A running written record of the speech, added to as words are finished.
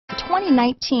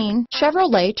2019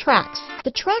 Chevrolet Trax.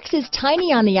 The Trax is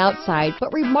tiny on the outside,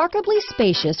 but remarkably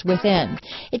spacious within.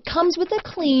 It comes with a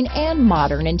clean and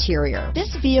modern interior.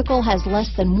 This vehicle has less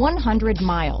than 100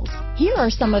 miles. Here are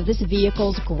some of this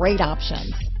vehicle's great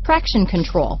options: traction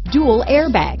control, dual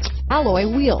airbags, alloy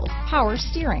wheels, power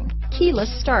steering,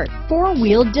 keyless start,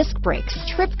 four-wheel disc brakes,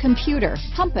 trip computer,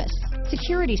 compass,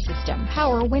 security system,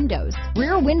 power windows,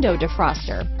 rear window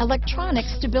defroster, electronic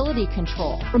stability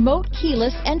control, remote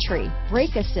keyless entry,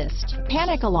 brake assist,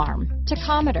 panic alarm,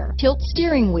 tachometer, tilt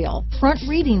steering wheel, front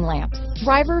reading lamps,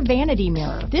 driver vanity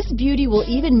mirror. This beauty will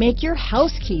even make your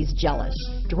house keys jealous.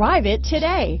 Drive it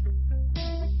today.